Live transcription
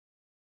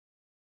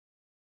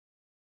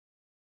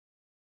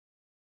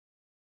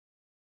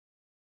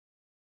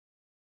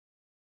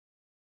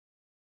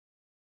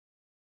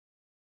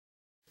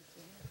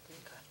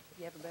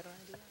have a better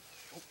idea?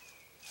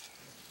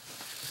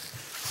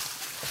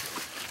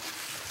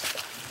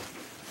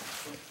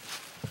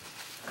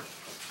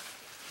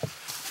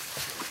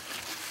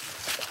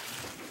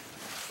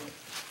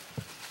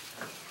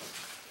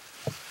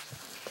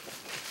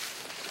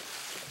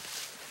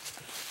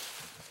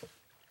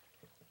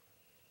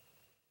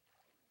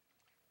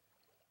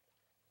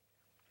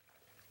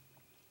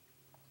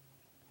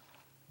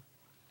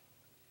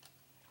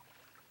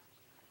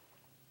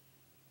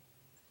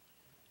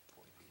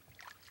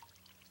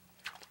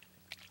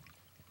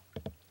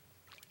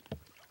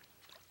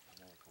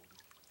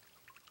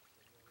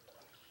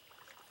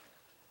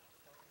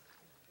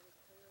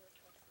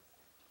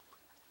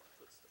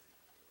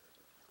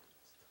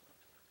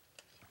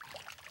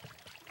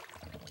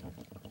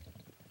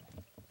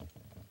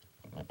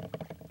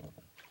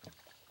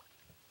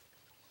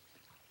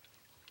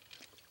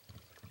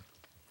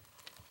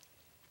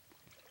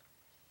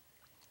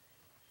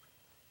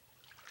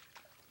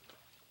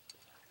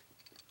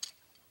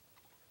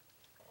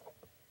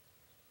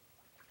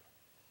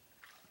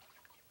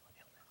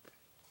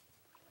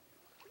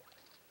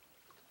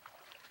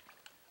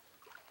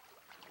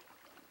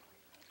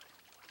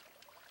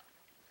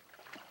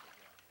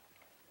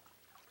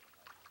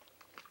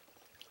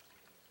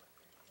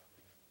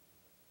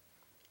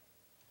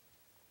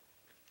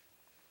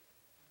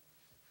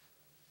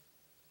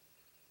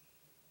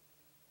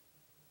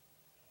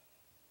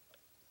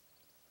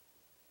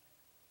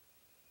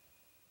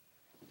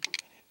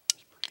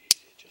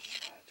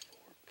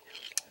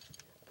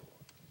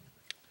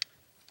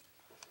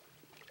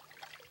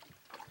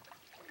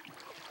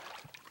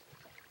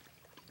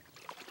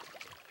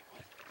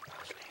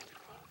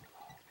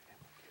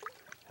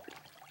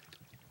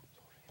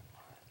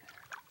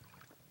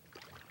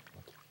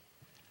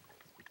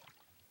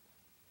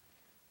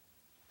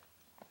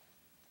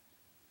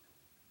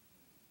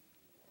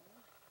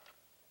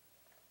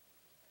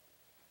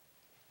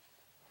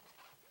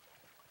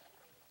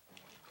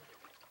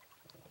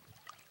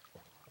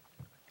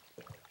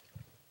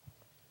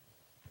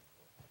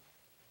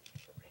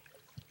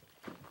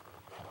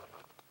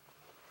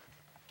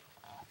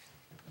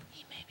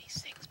 Maybe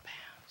 6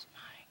 pounds,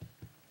 Mike.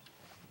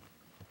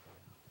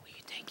 Will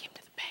you take him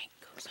to the bank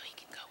so he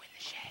can go in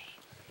the shade?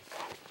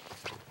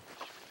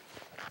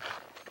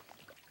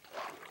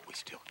 We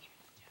still.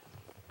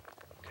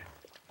 Okay.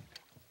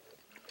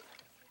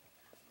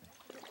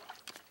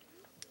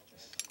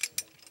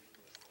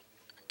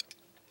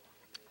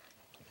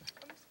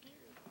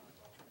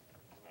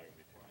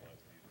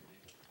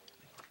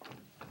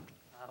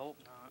 I hope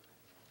not.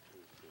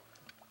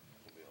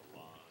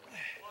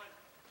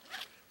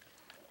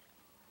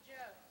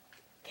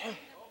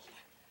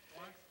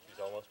 She's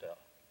almost out.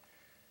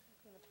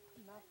 I'm gonna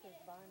knock those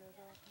binos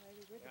off,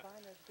 maybe. Where'd the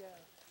binos go?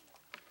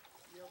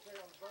 You okay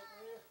on the boat,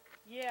 Maria?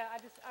 Yeah,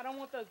 I don't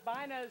want those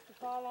binos to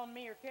fall on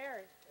me or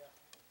Carrie.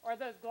 Yeah. Or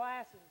those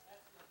glasses.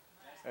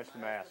 That's the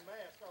mask. That's the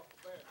mask off the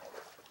bed.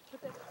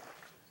 Put that.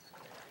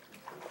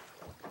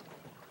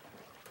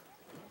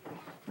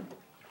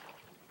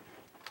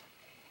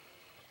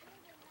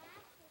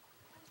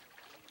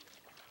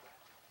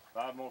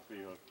 5 more for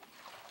you.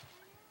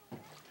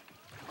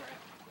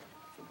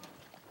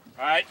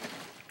 All right.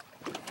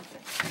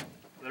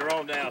 Let her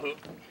on down, Hook.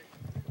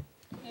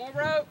 More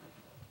rope.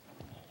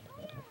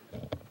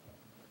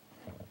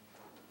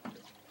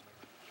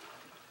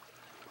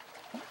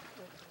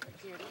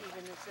 Here to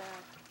even this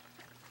out.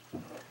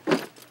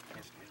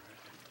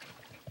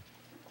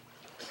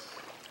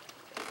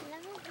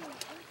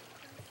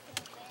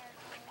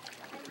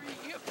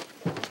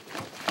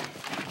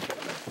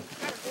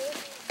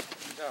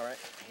 All right.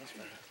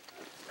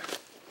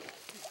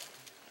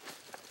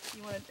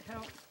 You want to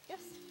help? Yes,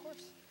 of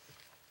course.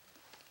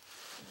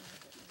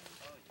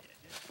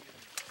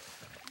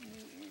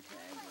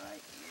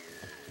 Right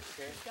here.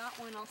 Okay. Got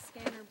one. I'll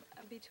scan her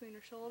between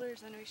her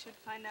shoulders, and we should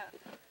find out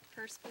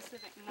her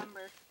specific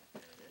number.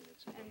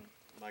 And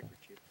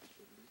Microchip.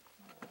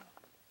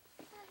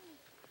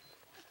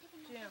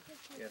 Jim.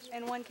 Yes.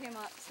 And one came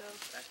up, so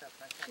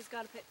she's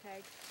got a pit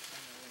tag.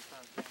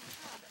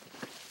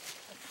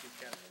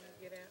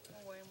 Get out.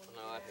 Away when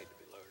No, I'd hate to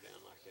be lower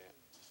down like that.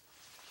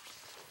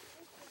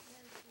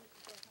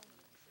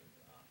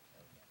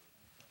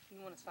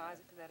 you want to size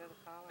it to that other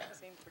collar. It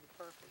seems pretty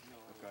perfect.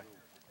 Okay.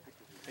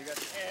 You got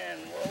And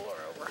roll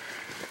her over.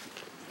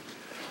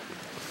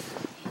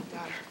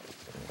 Got her.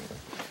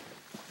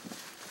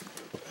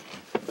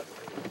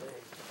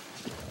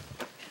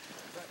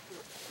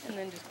 And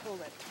then just pull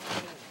that.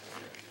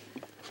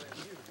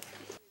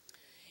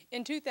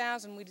 In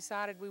 2000, we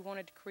decided we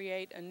wanted to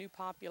create a new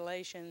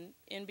population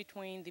in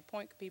between the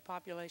Point Capee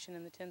population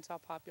and the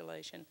Tensas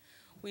population.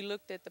 We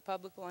looked at the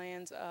public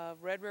lands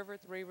of Red River,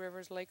 Three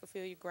Rivers, Lake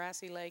Ophelia,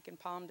 Grassy Lake, and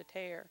Pomme de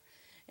Terre.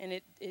 And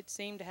it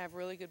seemed to have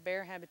really good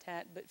bear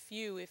habitat, but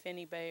few, if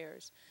any,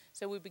 bears.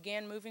 So we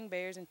began moving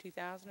bears in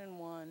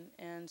 2001,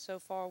 and so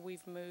far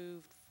we've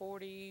moved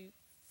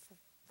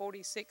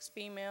 46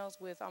 females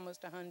with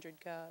almost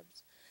 100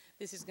 cubs.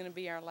 This is going to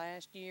be our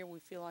last year. We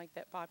feel like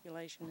that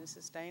population is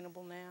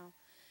sustainable now.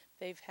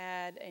 They've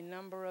had a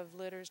number of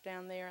litters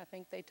down there. I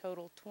think they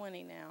total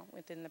 20 now,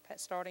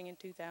 starting in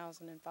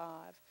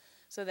 2005.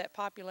 So that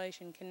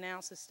population can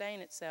now sustain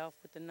itself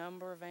with the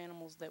number of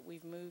animals that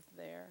we've moved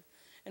there.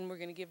 And we're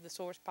going to give the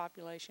source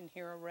population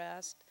here a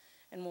rest,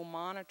 and we'll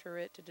monitor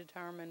it to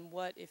determine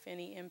what, if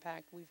any,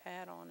 impact we've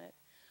had on it.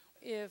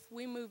 If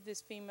we move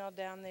this female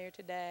down there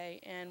today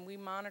and we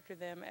monitor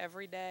them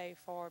every day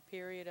for a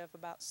period of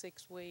about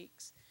 6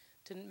 weeks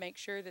to make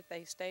sure that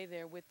they stay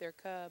there with their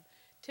cub,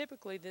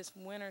 typically this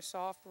winter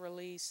soft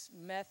release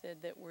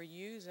method that we're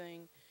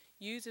using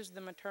uses the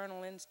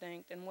maternal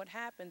instinct, and what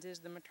happens is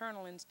the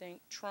maternal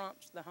instinct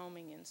trumps the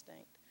homing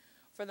instinct.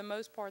 For the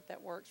most part,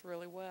 that works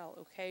really well.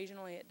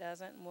 Occasionally it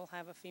doesn't, and we'll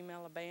have a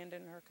female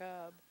abandon her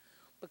cub.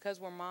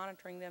 Because we're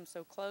monitoring them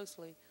so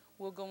closely,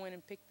 we'll go in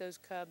and pick those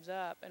cubs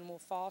up, and we'll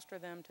foster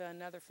them to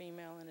another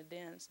female in a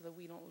den so that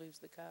we don't lose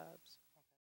the cubs.